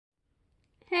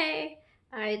Hey,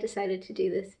 I decided to do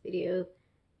this video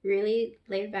really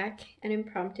laid back and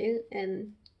impromptu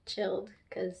and chilled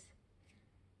because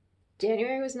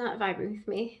January was not vibing with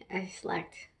me. I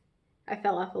slacked. I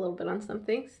fell off a little bit on some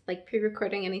things, like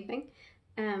pre-recording anything.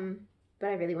 But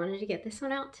I really wanted to get this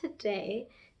one out today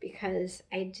because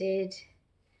I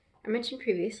mentioned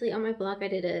previously on my blog I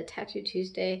did a Tattoo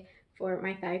Tuesday for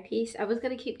my thigh piece. I was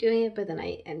going to keep doing it, but then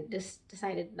I just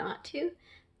decided not to.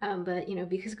 But you know,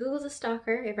 because Google's a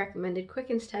stalker, it recommended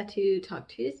Quicken's Tattoo Talk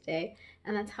Tuesday,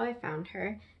 and that's how I found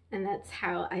her, and that's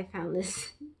how I found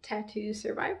this tattoo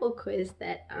survival quiz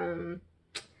that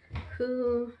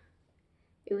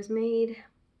it was made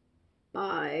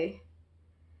by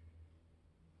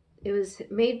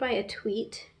a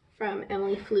tweet from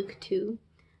Emily Fluke 2.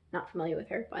 Not familiar with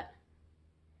her, but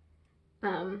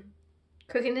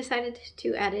Quicken decided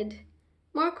to add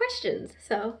more questions,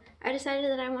 so I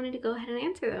decided that I wanted to go ahead and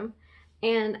answer them.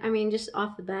 And I mean, just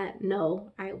off the bat,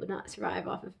 no, I would not survive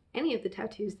off of any of the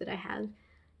tattoos that I had.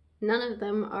 None of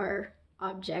them are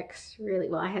objects, really.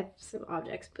 Well, I have some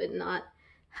objects, but not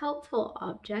helpful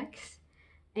objects.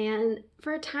 And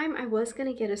for a time, I was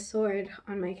gonna get a sword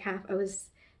on my calf. I was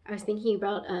thinking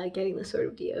about getting the Sword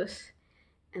of Dios,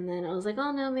 and then I was like,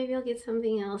 oh no, maybe I'll get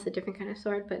something else, a different kind of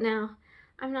sword. But now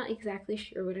I'm not exactly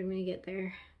sure what I'm gonna get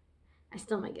there. I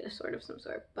still might get a sword of some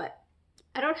sort, but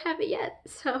I don't have it yet,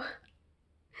 so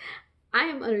I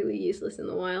am utterly useless in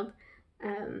the wild.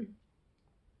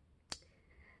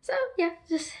 So yeah,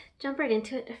 just jump right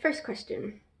into it. First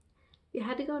question. If you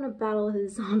had to go in a battle with a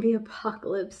zombie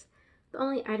apocalypse, the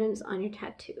only items on your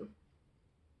tattoo,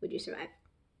 would you survive?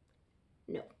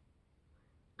 No.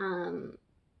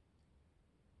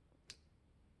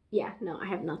 Yeah, no, I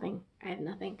have nothing. I don't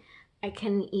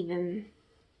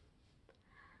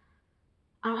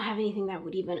have anything that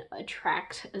would even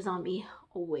attract a zombie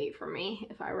away from me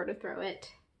if I were to throw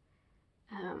it.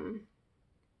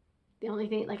 The only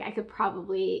thing, like, I could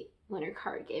probably win a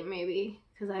card game maybe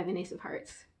because I have an Ace of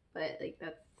Hearts, but like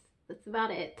that's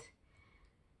about it.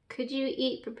 Could you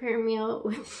eat prepare a meal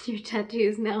with your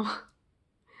tattoos? No.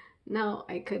 No,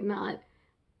 I could not.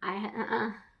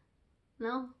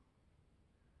 No.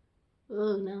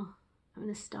 Oh no, I'm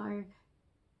gonna starve.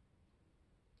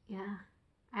 Yeah.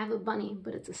 I have a bunny,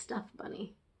 but it's a stuffed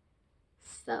bunny.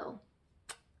 So,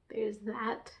 there's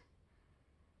that.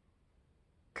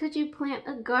 Could you plant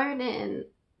a garden?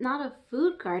 Not a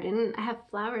food garden. I have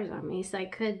flowers on me, so I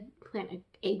could plant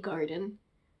a garden.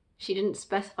 She didn't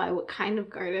specify what kind of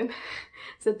garden.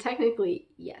 So technically,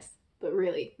 yes, but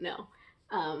really, no.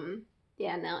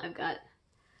 Yeah, now I've got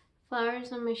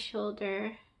flowers on my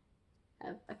shoulder. I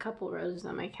have a couple roses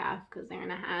on my calf because they're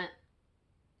in a hat.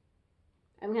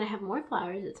 I'm gonna have more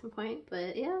flowers at some point,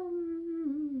 but yeah,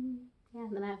 and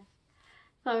then I have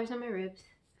flowers on my ribs,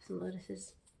 some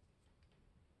lotuses.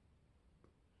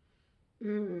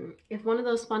 If one of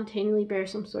those spontaneously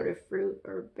bears some sort of fruit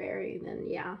or berry, then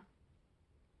yeah.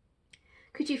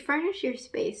 Could you furnish your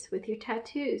space with your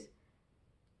tattoos?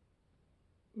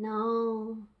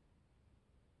 No.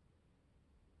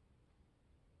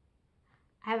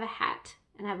 I have a hat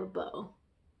and I have a bow.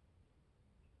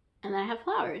 And then I have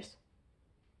flowers.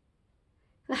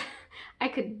 I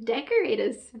could decorate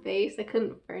a space, I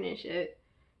couldn't furnish it.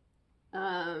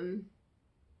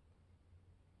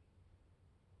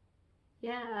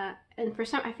 Yeah, and for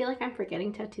some, I feel like I'm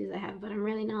forgetting tattoos I have, but I'm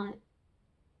really not.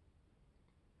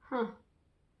 Huh.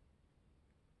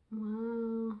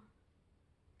 Wow.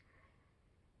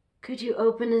 Could you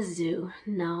open a zoo?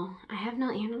 No, I have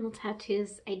no animal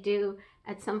tattoos. I do,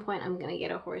 at some point, I'm gonna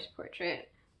get a horse portrait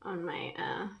on my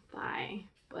thigh,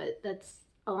 but that's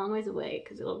a long ways away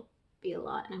because it'll be a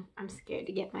lot, and I'm scared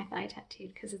to get my thigh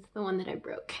tattooed because it's the one that I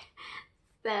broke.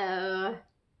 So,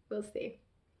 we'll see.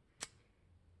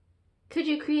 Could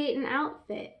you create an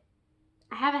outfit?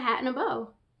 I have a hat and a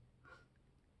bow.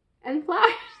 And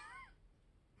flowers.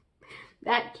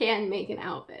 That can make an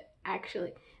outfit,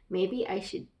 actually. Maybe I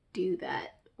should do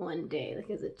that one day,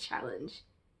 like as a challenge.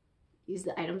 Use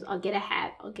the items. I'll get a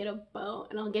hat, I'll get a bow,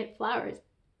 and I'll get flowers.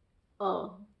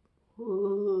 Oh.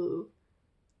 Ooh.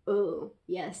 Ooh.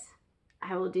 Yes.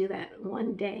 I will do that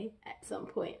one day at some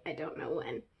point. I don't know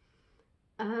when.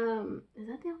 Is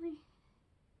that the only?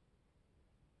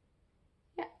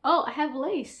 Yeah. Oh, I have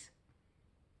lace.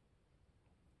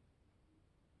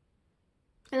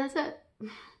 And that's it.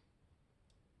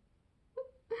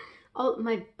 Oh,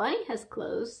 my bunny has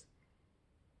clothes.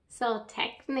 So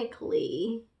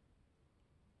technically,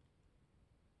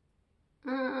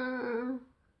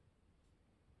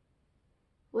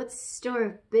 what store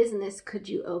of business could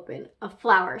you open? A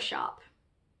flower shop.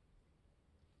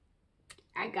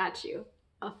 I got you.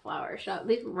 a flower shop.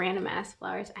 These random ass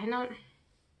flowers.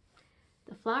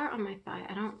 The flower on my thigh,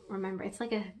 I don't remember. It's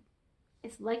like a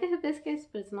hibiscus,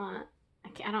 but it's not.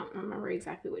 I don't remember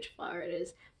exactly which flower it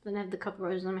is. But then I have the couple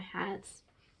roses on my hats.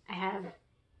 I have,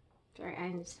 sorry,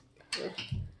 I just put it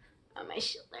on my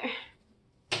shoulder.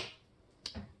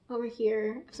 Over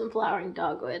here, I have some flowering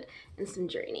dogwood and some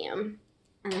geranium.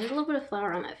 And there's a little bit of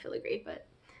flower on that filigree,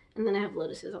 and then I have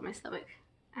lotuses on my stomach.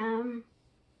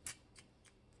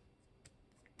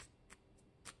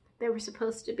 There were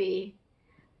supposed to be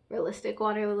realistic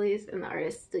water lilies, and the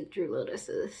artist like drew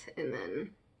lotuses, and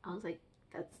then I was like,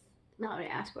 that's not what I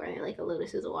asked for. And they're like, a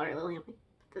lotus is a water lily. I'm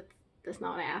like, that's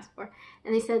not what I asked for.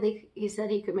 And he said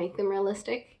he could make them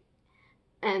realistic,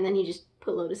 and then he just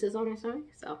put lotuses on my stomach.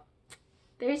 So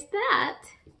there's that.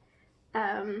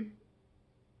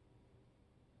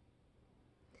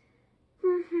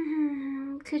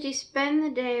 Could you spend the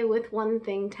day with one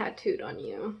thing tattooed on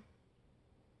you?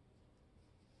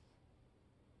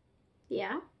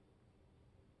 Yeah.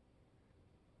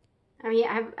 I mean,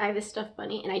 I have a stuffed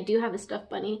bunny, and I do have a stuffed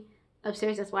bunny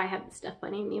upstairs. That's why I have the stuffed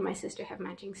bunny. Me and my sister have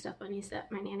matching stuffed bunnies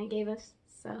that my Nana gave us.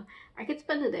 So I could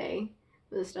spend a day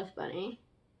with a stuffed bunny.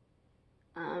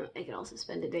 I could also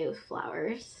spend a day with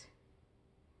flowers.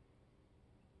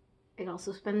 I could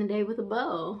also spend the day with a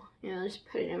bow. You know, just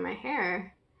put it in my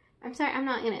hair. I'm sorry, I'm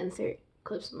not going to insert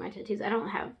clips of my tattoos. I don't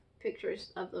have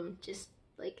pictures of them, just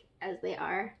like as they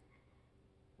are.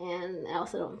 And I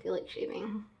also don't feel like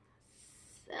shaving.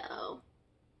 So,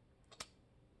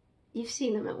 you've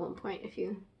seen them at one point if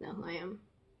you know who I am.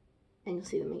 And you'll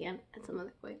see them again at some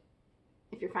other point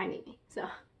if you're finding me. So,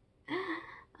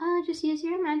 just use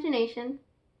your imagination.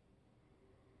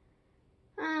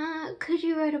 Could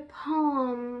you write a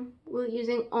poem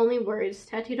using only words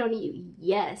tattooed on you?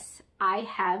 Yes, I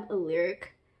have a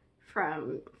lyric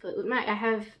from Fleetwood Mac. I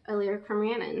have a lyric from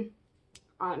Rhiannon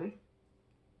on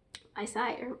my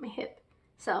side, or my hip.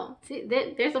 So, see,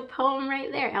 there's a poem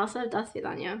right there. I also have Dusty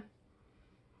Danya.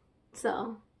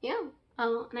 So, yeah.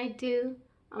 Oh, and I do,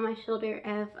 on my shoulder, I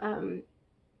have,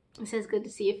 it says, good to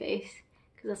see your face.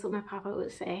 Because that's what my papa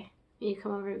would say. When you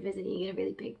come over to visit, you get a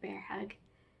really big bear hug.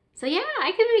 So, yeah,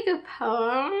 I can make a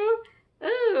poem.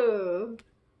 Ooh.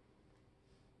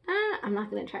 I'm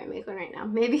not going to try and make one right now.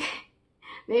 Maybe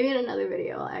in another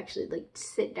video, I'll actually, like,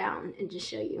 sit down and just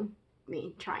show you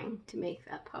me trying to make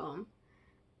that poem.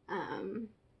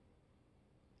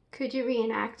 Could you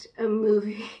reenact a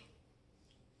movie?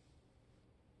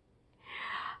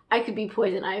 I could be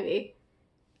Poison Ivy.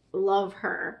 Love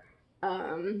her.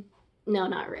 No,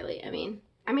 not really. I mean,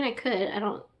 I could.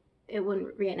 It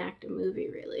wouldn't reenact a movie,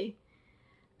 really.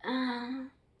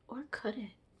 Or could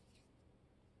it?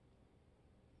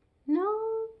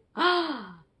 No.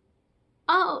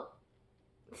 Oh.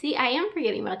 See, I am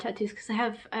forgetting about tattoos because I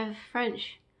have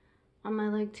French on my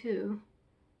leg too.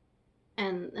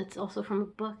 And it's also from a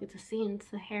book. It's a scene. It's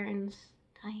the heron's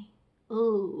tie.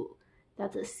 Oh,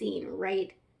 that's a scene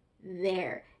right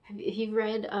there. If you've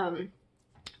read, one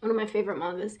of my favorite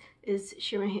mangas is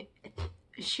Shirahime.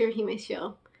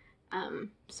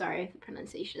 Sorry if the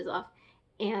pronunciation is off.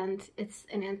 And it's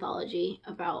an anthology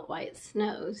about why it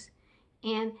snows.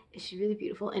 And it's really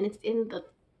beautiful. And it's in the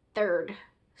third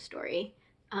story.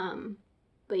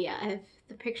 But yeah, I have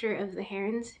the picture of the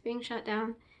herons being shot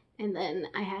down. And then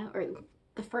I have, or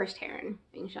the first heron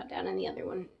being shot down and the other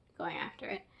one going after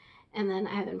it. And then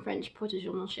I have in French, Pour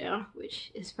toujours mon cher,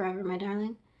 which is forever my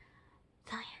darling.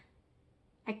 So yeah,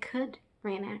 I could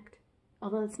reenact,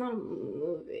 although it's not a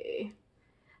movie,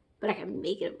 but I can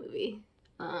make it a movie.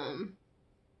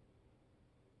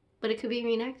 But it could be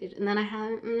reenacted. And then I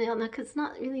have, no, because it's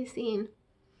not really a scene.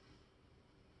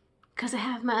 Because I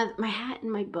have my hat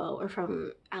and my bow are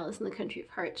from Alice in the Country of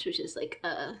Hearts, which is like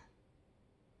a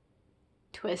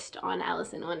twist on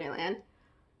Alice in Wonderland.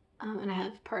 And I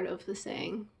have part of the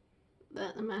saying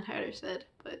that the Mad Hatter said,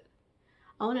 but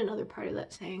I want another part of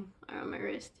that saying around my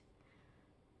wrist.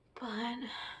 But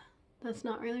that's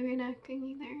not really reenacting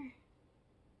either.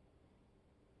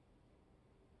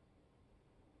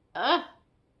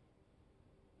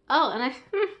 Oh, and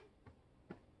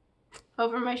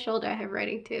over my shoulder I have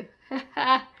writing too.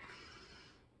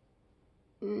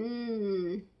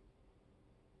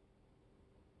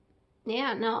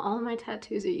 Yeah, no, all of my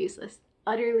tattoos are useless.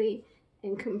 Utterly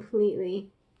and completely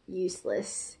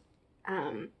useless.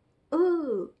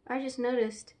 Ooh, I just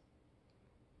noticed.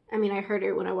 I mean, I heard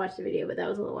her when I watched the video, but that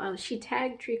was a little while. She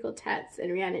tagged Treacle Tats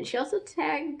and Rhiannon. She also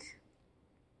tagged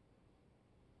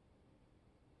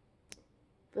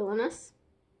Villainous.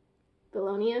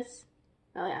 Villainius.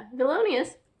 Oh yeah,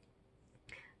 Villainius.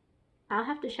 I'll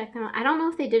have to check them out. I don't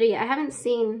know if they did it yet. I haven't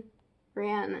seen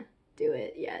Rhiannon do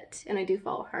it yet. And I do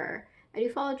follow her. I do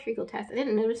follow Treacle Test. I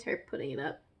didn't notice her putting it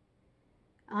up.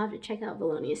 I'll have to check out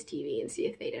Valonius TV and see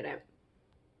if they did it.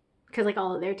 Because like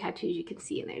all of their tattoos you can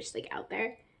see and they're just like out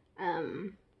there.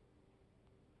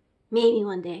 Maybe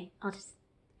one day I'll just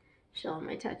show all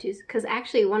my tattoos. Because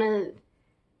actually one of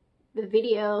the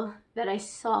video that I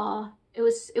saw, it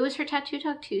was her Tattoo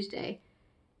Talk Tuesday.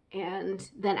 And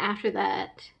then after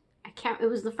that, it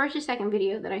was the first or second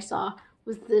video that I saw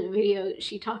was the video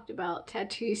she talked about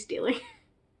tattoo stealing.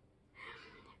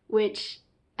 Which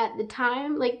at the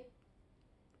time, like,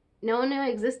 no one knew it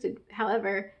existed.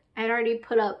 However, I had already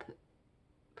put up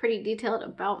pretty detailed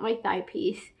about my thigh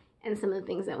piece and some of the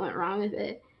things that went wrong with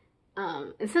it.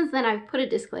 And since then, I've put a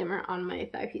disclaimer on my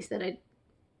thigh piece that I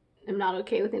am not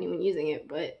okay with anyone using it,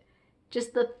 but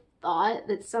just the thought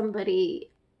that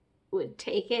somebody would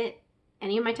take it,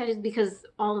 any of my tattoos, because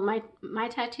all of my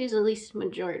tattoos, at least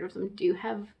majority of them, do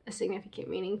have a significant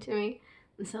meaning to me.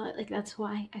 And so, like, that's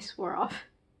why I swore off.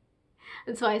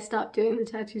 That's why I stopped doing the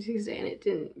Tattoo Tuesday and it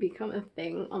didn't become a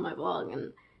thing on my blog.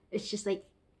 And it's just like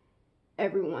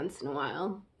every once in a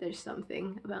while there's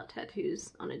something about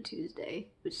tattoos on a Tuesday,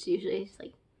 which usually is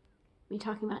like me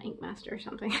talking about Ink Master or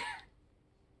something.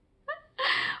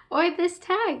 Or this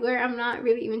tag where I'm not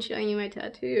really even showing you my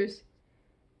tattoos.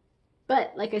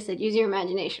 But like I said, use your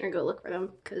imagination or go look for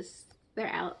them because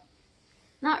they're out.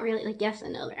 Not really, like yes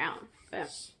and no, they're out. But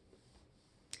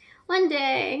one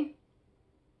day.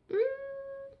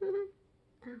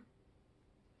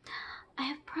 I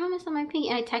have promise on my pinky,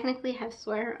 and I technically have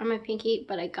swear on my pinky,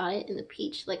 but I got it in the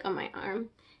peach, like on my arm,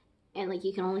 and like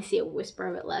you can only see a whisper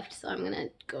of it left, so I'm gonna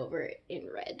go over it in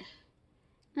red.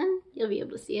 And you'll be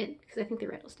able to see it, because I think the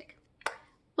red will stick.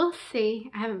 We'll see.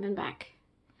 I haven't been back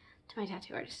to my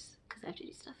tattoo artist, because I have to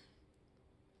do stuff.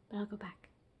 But I'll go back.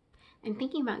 I'm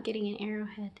thinking about getting an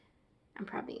arrowhead. I'm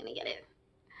probably gonna get it.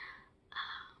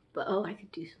 But oh, I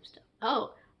could do some stuff.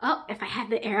 Oh, if I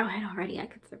had the arrowhead already, I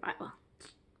could survive. Well,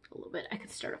 a little bit. I could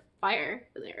start a fire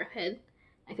with an arrowhead.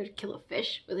 I could kill a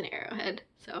fish with an arrowhead.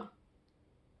 So,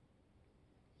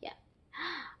 yeah.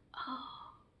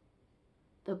 Oh,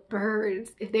 the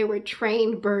birds. If they were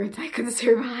trained birds, I could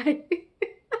survive.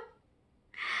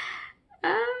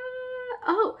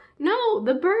 Oh, no,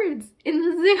 the birds in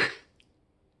the zoo.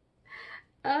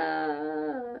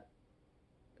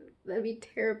 That'd be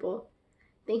terrible.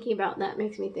 Thinking about that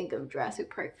makes me think of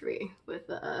Jurassic Park 3 with,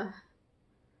 I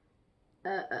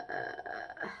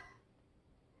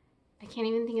can't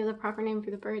even think of the proper name for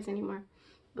the birds anymore.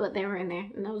 But they were in there,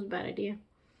 and that was a bad idea.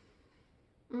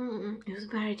 It was a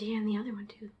bad idea in the other one,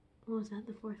 too. What was that,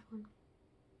 the fourth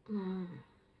one?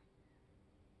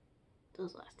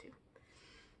 Those last two.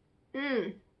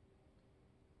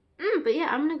 But yeah,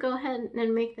 I'm gonna go ahead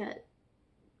and make that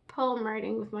poem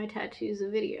writing with my tattoos a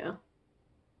video.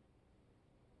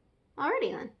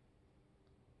 Alrighty then.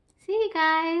 See you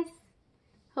guys.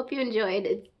 Hope you enjoyed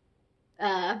it.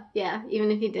 Yeah,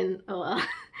 even if you didn't, oh well.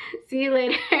 See you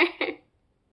later.